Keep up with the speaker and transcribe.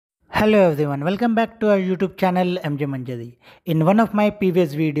Hello everyone, welcome back to our YouTube channel MJ Manjari. In one of my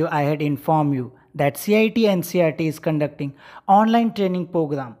previous video, I had informed you that CIET NCERT is conducting online training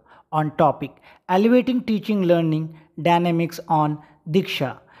program on topic Elevating Teaching Learning Dynamics on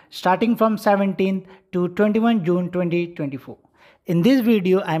DIKSHA starting from 17th to 21 June 2024. In this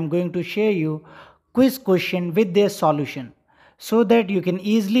video, I am going to share you quiz question with their solution so that you can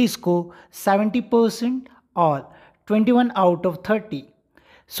easily score 70% or 21 out of 30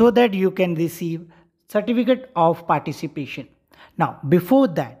 so that you can receive certificate of participation. Now, before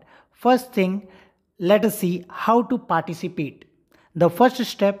that, first thing, let us see how to participate. The first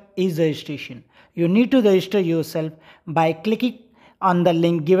step is registration. You need to register yourself by clicking on the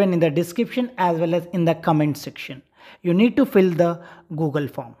link given in the description as well as in the comment section. You need to fill the Google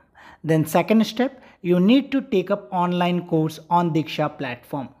form. Then second step, you need to take up online course on DIKSHA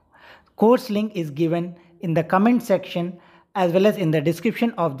platform. Course link is given in the comment section as well as in the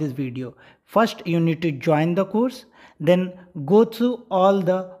description of this video. First, you need to join the course, then go through all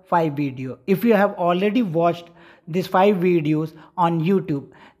the 5 videos. If you have already watched these 5 videos on YouTube,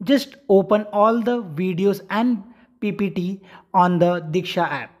 just open all the videos and PPT on the DIKSHA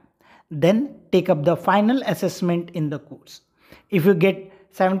app. Then take up the final assessment in the course. If you get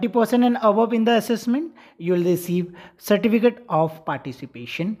 70% and above in the assessment, you will receive certificate of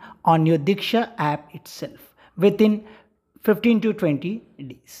participation on your DIKSHA app itself within 15 to 20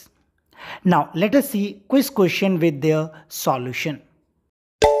 days. Now let us see quiz question with their solution.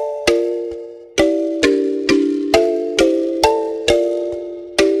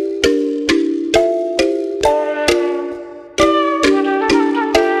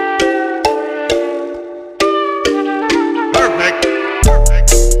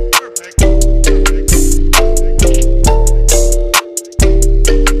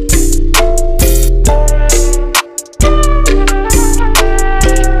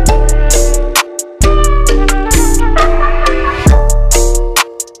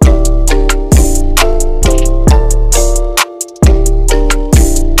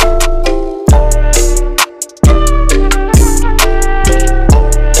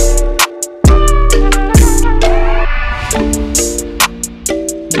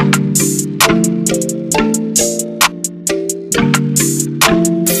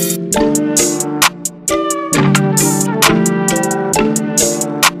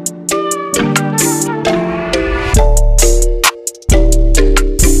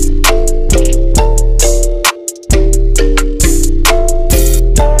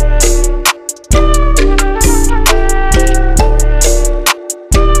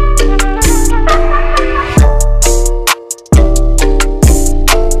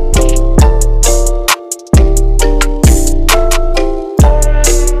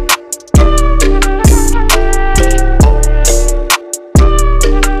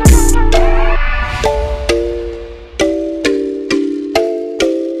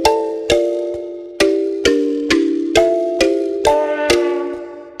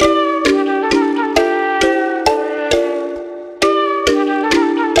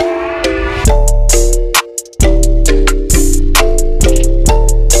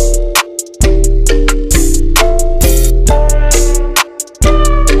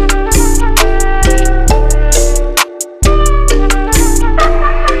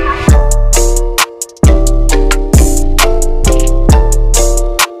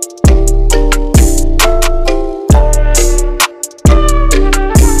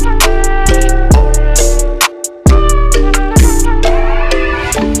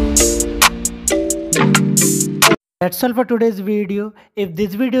 That's all for today's video. If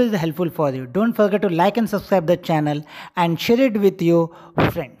this video is helpful for you, don't forget to like and subscribe the channel and share it with your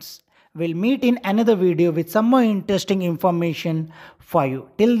friends. We'll meet in another video with some more interesting information for you.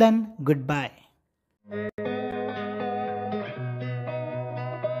 Till then, goodbye.